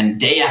 And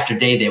day after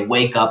day, they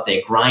wake up,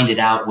 they grind it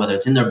out, whether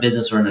it's in their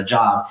business or in a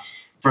job.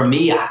 For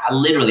me,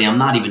 I'm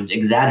not even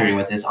exaggerating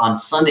with this. On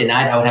Sunday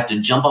night, I would have to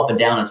jump up and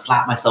down and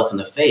slap myself in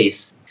the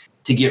face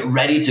to get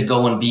ready to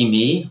go and be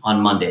me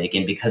on Monday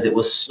again, because it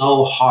was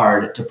so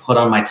hard to put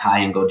on my tie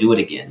and go do it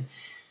again.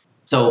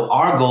 So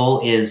our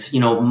goal is,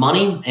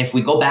 money, if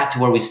we go back to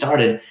where we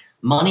started,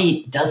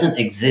 money doesn't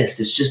exist.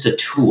 It's just a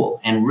tool.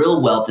 And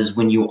real wealth is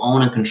when you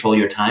own and control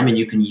your time and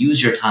you can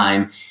use your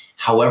time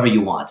however you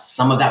want.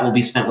 Some of that will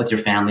be spent with your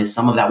family.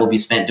 Some of that will be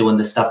spent doing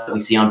the stuff that we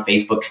see on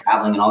Facebook,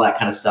 traveling and all that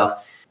kind of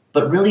stuff.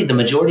 But really, the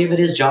majority of it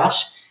is,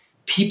 Josh,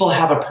 people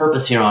have a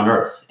purpose here on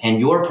earth, and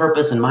your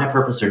purpose and my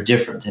purpose are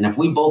different. And if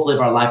we both live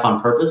our life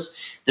on purpose,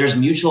 there's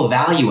mutual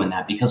value in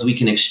that because we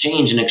can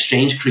exchange, and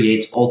exchange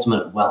creates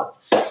ultimate wealth.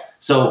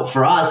 So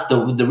for us,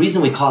 the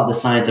reason we call it the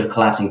science of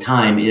collapsing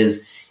time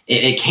is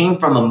it came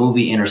from a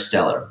movie,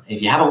 Interstellar.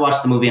 If you haven't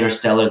watched the movie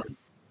Interstellar,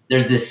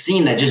 there's this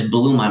scene that just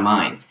blew my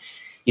mind.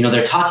 You know,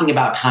 they're talking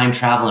about time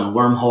travel and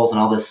wormholes and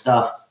all this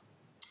stuff.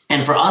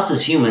 And for us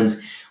as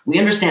humans, we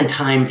understand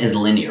time is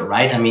linear,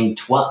 right? I mean,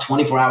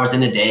 24 hours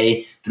in a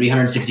day,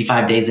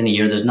 365 days in a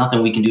year, there's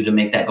nothing we can do to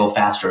make that go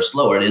faster or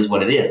slower. It is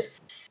what it is.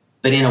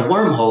 But in a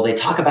wormhole, they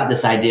talk about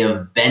this idea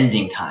of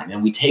bending time.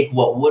 And we take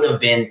what would have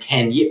been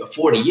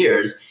 40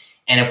 years,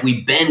 and if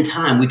we bend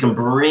time, we can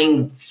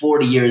bring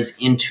 40 years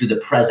into the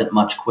present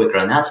much quicker.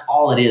 And that's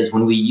all it is.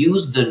 When we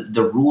use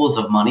the rules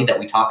of money that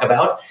we talk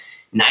about,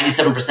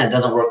 97%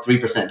 doesn't work,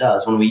 3%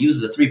 does. When we use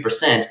the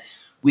 3%,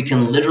 we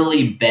can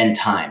literally bend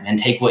time and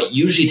take what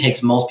usually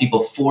takes most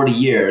people 40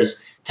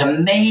 years to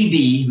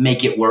maybe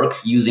make it work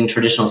using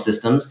traditional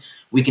systems.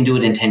 We can do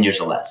it in 10 years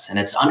or less. And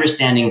it's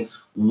understanding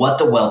what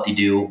the wealthy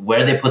do,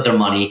 where they put their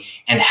money,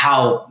 and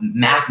how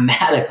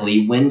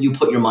mathematically, when you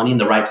put your money in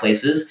the right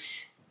places,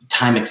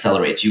 time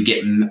accelerates. You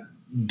get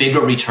bigger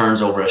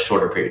returns over a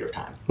shorter period of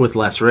time. With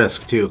less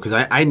risk, too, because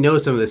I know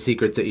some of the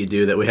secrets that you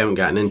do that we haven't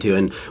gotten into.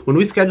 And when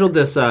we scheduled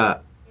this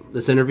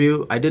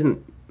interview,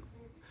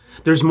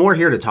 there's more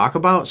here to talk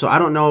about, so I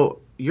don't know.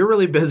 You're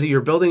really busy.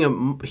 You're building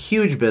a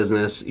huge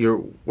business.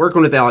 You're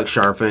working with Alex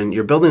Sharfin.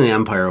 You're building an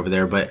empire over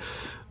there, but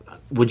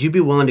would you be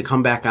willing to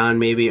come back on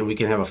maybe and we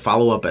can have a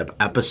follow-up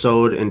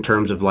episode in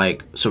terms of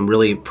like some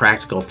really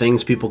practical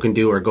things people can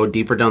do or go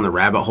deeper down the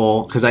rabbit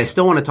hole? Because I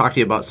still want to talk to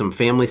you about some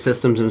family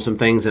systems and some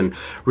things, and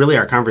really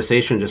our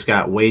conversation just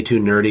got way too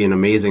nerdy and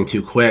amazing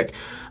too quick.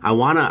 I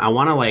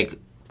wanna like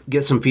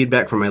get some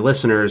feedback from my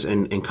listeners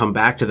and come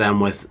back to them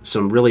with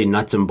some really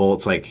nuts and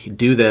bolts, like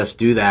do this,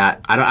 do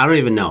that. I don't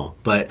even know,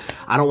 but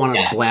I don't want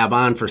to blab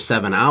on for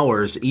 7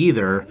 hours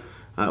either.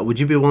 Would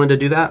you be willing to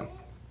do that?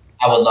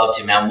 I would love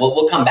to, man.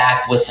 We'll come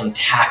back with some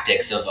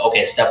tactics of,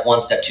 okay, step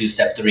 1, step 2,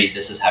 step 3.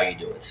 This is how you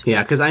do it.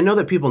 Yeah, because I know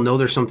that people know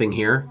there's something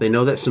here. They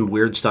know that some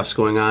weird stuff's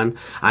going on.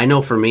 I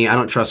know for me, I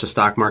don't trust the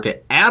stock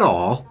market at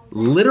all,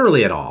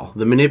 literally at all.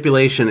 The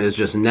manipulation is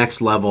just next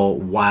level,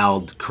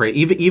 wild, crazy.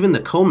 Even the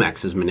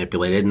COMEX is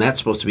manipulated, and that's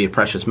supposed to be a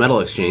precious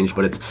metal exchange,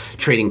 but it's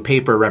trading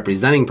paper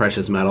representing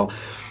precious metal.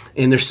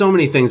 And there's so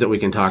many things that we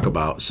can talk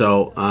about.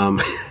 So I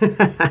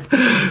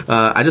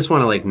just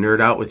want to like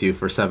nerd out with you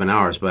for 7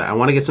 hours, but I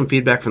want to get some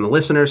feedback from the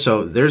listeners.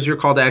 So there's your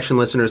call to action,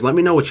 listeners. Let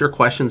me know what your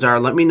questions are.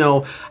 Let me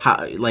know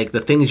how, like, the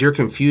things you're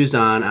confused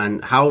on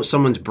how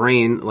someone's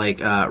brain,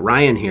 like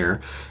Ryan here,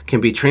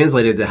 can be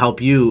translated to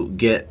help you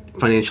get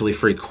financially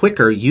free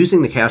quicker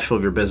using the cash flow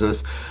of your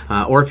business.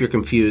 Or if you're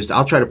confused,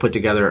 I'll try to put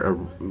together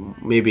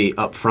maybe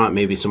up front,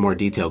 maybe some more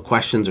detailed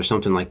questions or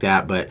something like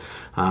that. But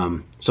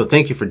so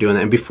thank you for doing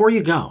that. And before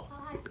you go,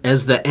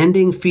 as the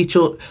ending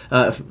feature of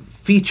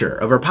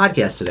our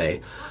podcast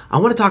today, I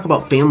want to talk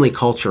about family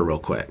culture real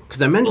quick,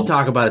 because I meant to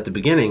talk about it at the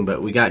beginning,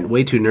 but we got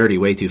way too nerdy,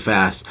 way too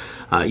fast.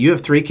 You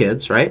have 3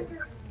 kids, right?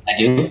 I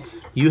do.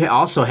 You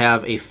also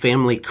have a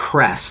family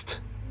crest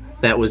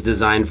that was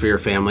designed for your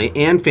family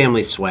and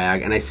family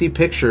swag. And I see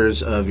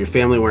pictures of your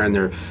family wearing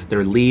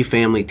their Lee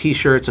family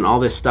t-shirts and all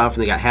this stuff,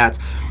 and they got hats.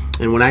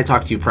 And when I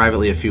talked to you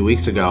privately a few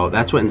weeks ago,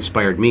 that's what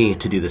inspired me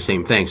to do the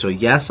same thing. So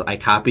yes, I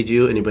copied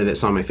you. Anybody that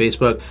saw my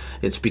Facebook,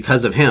 it's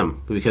because of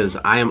him, because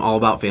I am all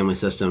about family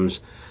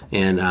systems.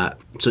 And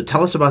so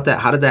tell us about that.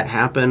 How did that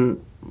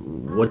happen?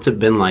 What's it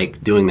been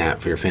like doing that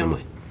for your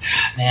family?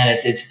 Man,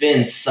 it's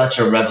been such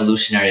a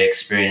revolutionary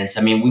experience.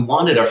 I mean, we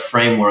wanted a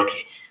framework.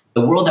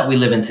 The world that we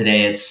live in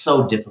today, it's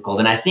so difficult.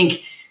 And I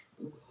think,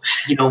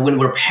 you know, when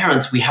we're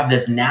parents, we have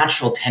this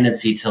natural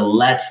tendency to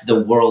let the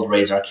world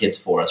raise our kids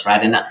for us,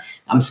 right? And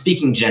I'm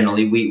speaking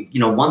generally.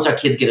 Once our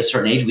kids get a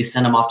certain age, we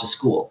send them off to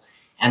school.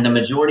 And the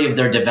majority of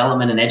their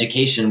development and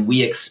education,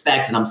 we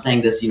expect, and I'm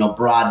saying this,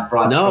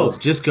 broad no, strokes.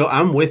 Just go.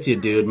 I'm with you,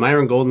 dude.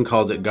 Myron Golden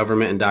calls it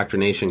government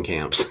indoctrination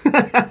camps.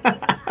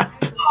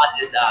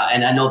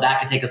 And I know that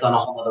could take us on a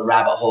whole other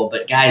rabbit hole.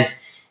 But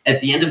guys,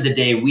 at the end of the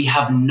day, we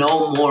have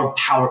no more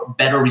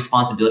better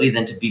responsibility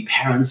than to be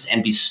parents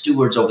and be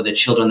stewards over the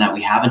children that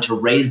we have, and to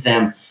raise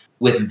them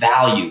with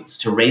values,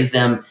 to raise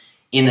them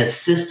in a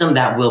system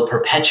that will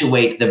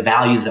perpetuate the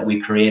values that we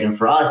create. And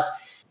for us,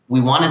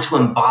 we wanted to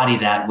embody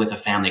that with a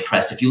family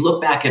crest. If you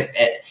look back at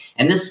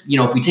and this,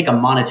 if we take a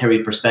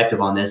monetary perspective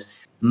on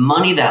this,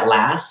 money that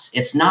lasts,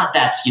 it's not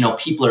that,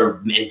 people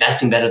are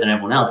investing better than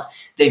everyone else.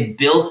 They've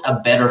built a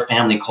better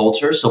family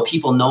culture, so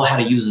people know how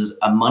to use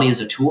money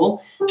as a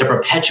tool to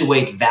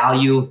perpetuate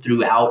value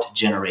throughout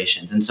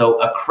generations. And so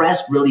a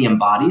crest really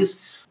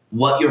embodies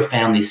what your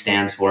family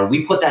stands for. And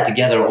we put that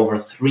together over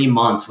 3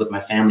 months with my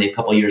family a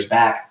couple years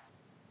back,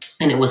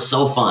 and it was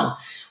so fun.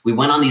 We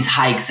went on these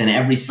hikes, and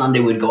every Sunday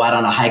we'd go out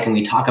on a hike and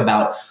we talk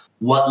about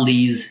what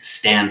Lees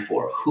stand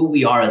for, who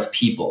we are as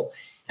people.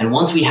 And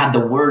once we had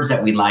the words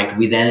that we liked,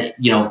 we then,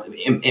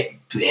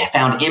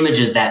 found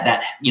images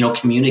that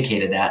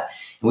communicated that.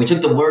 And we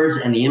took the words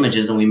and the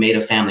images and we made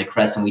a family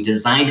crest and we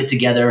designed it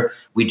together.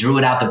 We drew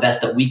it out the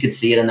best that we could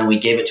see it. And then we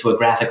gave it to a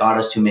graphic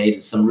artist who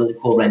made some really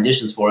cool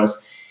renditions for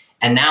us.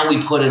 And now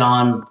we put it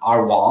on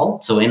our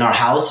wall. So in our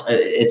house,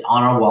 it's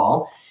on our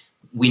wall.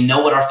 We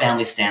know what our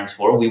family stands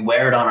for. We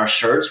wear it on our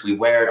shirts. We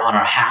wear it on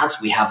our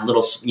hats. We have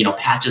little,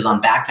 patches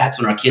on backpacks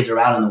when our kids are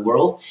out in the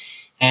world.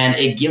 And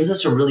it gives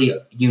us a really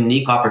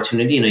unique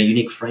opportunity and a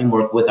unique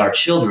framework with our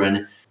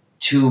children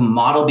to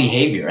model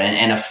behavior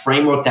and a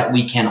framework that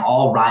we can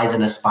all rise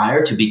and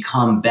aspire to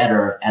become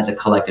better as a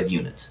collective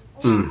unit.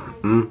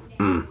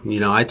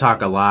 I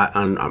talk a lot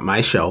on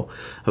my show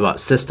about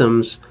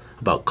systems,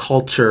 about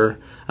culture,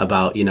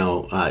 about,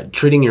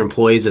 treating your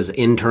employees as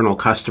internal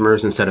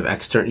customers instead of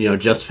external,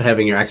 just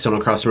having your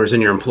external customers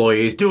and your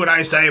employees do what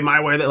I say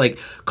my way. That, like,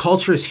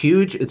 culture is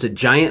huge. It's a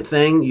giant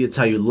thing. It's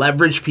how you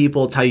leverage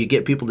people. It's how you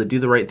get people to do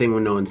the right thing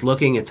when no one's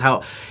looking. It's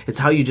how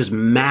you just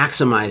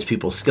maximize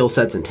people's skill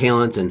sets and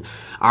talents. And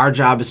our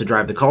job is to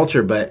drive the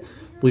culture, but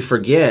we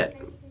forget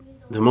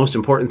the most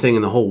important thing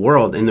in the whole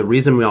world. And the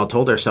reason we all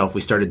told ourselves we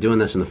started doing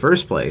this in the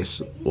first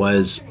place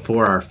was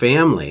for our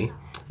family.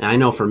 And I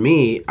know for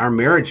me, our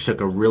marriage took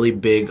a really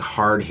big,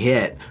 hard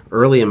hit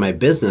early in my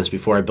business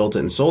before I built it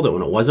and sold it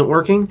when it wasn't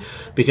working,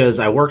 because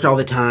I worked all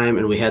the time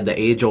and we had the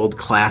age-old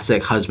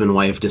classic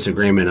husband-wife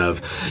disagreement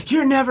of,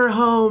 you're never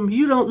home,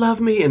 you don't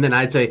love me. And then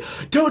I'd say,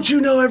 don't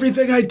you know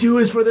everything I do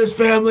is for this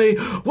family?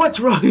 What's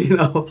wrong?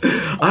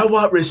 I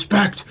want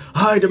respect.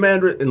 I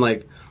demand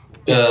and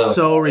it's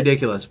so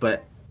ridiculous.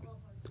 But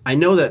I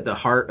know that the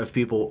heart of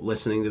people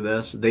listening to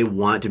this, they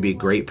want to be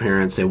great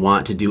parents. They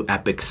want to do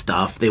epic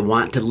stuff. They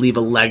want to leave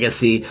a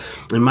legacy.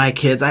 And my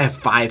kids, I have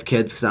 5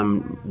 kids because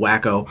I'm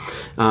wacko,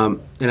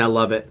 and I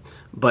love it.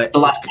 But it's a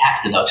lot of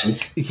tax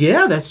deductions.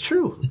 Yeah, that's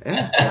true.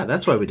 Yeah,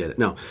 that's why we did it.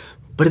 No,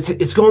 but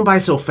it's going by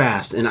so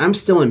fast, and I'm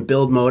still in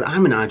build mode.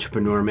 I'm an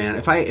entrepreneur, man.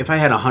 If I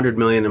had $100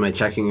 million in my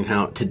checking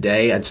account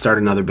today, I'd start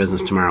another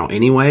business tomorrow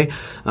anyway.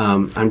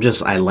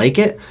 I like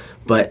it,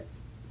 but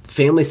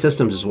family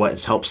systems is what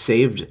has helped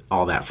saved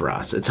all that for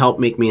us. It's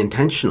helped make me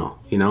intentional.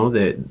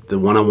 The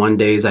one-on-one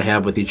days I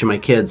have with each of my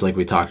kids, like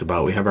we talked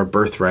about, we have our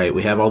birthright,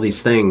 we have all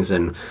these things.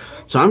 And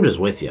so I'm just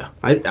with you.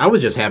 I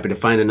was just happy to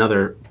find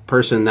another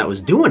person that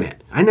was doing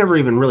it. I never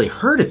even really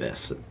heard of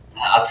this.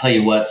 I'll tell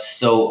you what.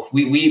 So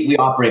we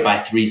operate by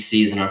 3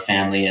 C's in our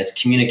family. It's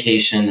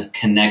communication,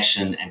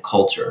 connection, and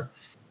culture.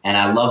 And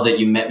I love that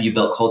you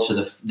built culture.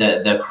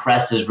 The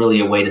crest is really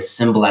a way to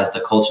symbolize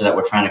the culture that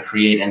we're trying to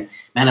create. And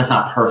man, it's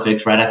not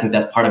perfect, right? I think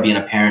that's part of being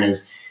a parent,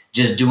 is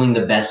just doing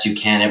the best you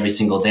can every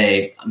single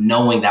day,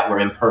 knowing that we're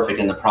imperfect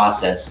in the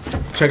process.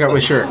 Check out my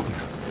shirt.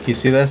 Can you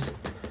see this?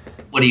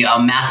 What do you? A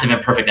massive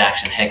imperfect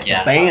action. Heck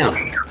yeah.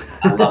 Bam.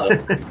 I love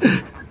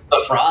it.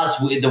 But for us,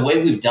 the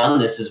way we've done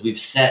this is we've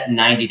set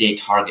 90-day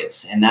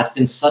targets. And that's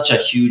been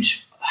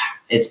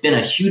it's been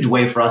a huge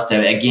way for us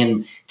to,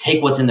 again,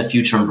 take what's in the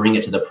future and bring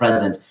it to the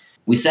present.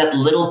 We set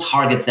little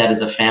targets that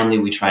as a family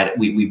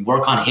we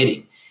work on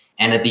hitting.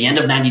 And at the end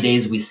of 90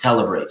 days, we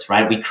celebrate,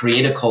 right? We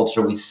create a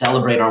culture. We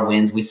celebrate our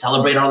wins. We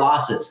celebrate our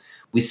losses.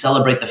 We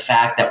celebrate the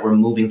fact that we're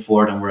moving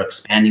forward and we're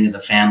expanding as a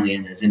family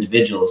and as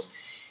individuals.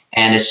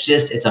 And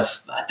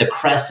the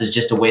crest is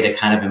just a way to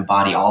kind of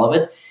embody all of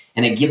it.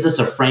 And it gives us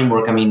a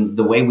framework. I mean,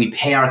 the way we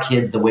pay our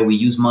kids, the way we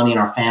use money in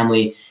our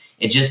family,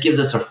 it just gives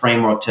us a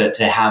framework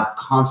to have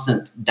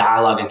constant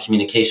dialogue and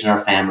communication in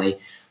our family,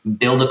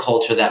 build a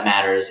culture that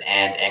matters,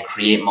 and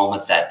create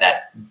moments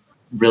that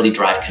really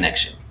drive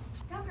connection.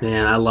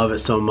 Man, I love it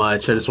so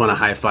much. I just want to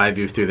high five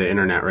you through the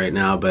internet right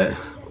now, but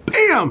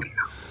bam!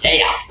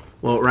 Yeah.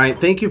 Well, Ryan,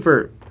 thank you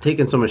for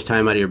taking so much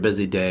time out of your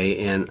busy day,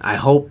 and I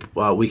hope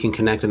we can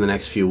connect in the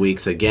next few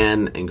weeks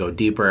again and go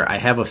deeper. I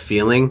have a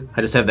feeling,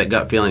 I just have that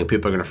gut feeling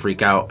people are going to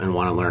freak out and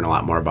want to learn a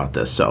lot more about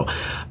this. So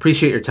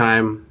appreciate your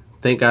time.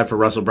 Thank God for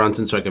Russell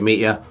Brunson so I can meet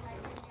you.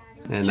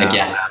 And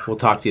we'll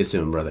talk to you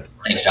soon, brother.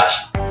 Thanks, Josh.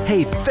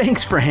 Hey,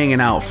 thanks for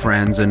hanging out,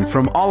 friends. And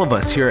from all of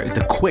us here at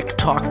the Quick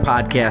Talk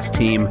Podcast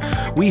team,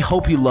 we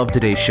hope you loved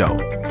today's show.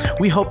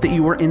 We hope that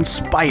you were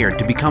inspired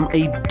to become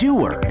a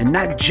doer and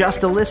not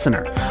just a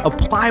listener.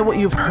 Apply what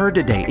you've heard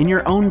today in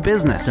your own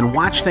business and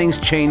watch things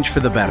change for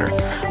the better.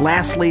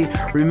 Lastly,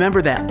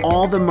 remember that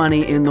all the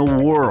money in the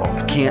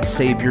world can't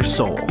save your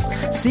soul.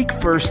 Seek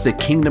first the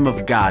kingdom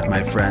of God,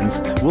 my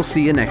friends. We'll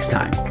see you next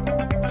time.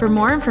 For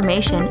more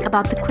information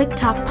about the Quick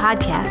Talk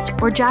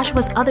Podcast or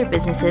Joshua's other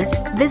businesses,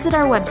 visit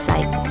our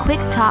website,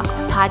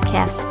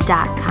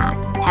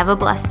 quicktalkpodcast.com. Have a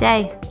blessed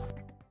day.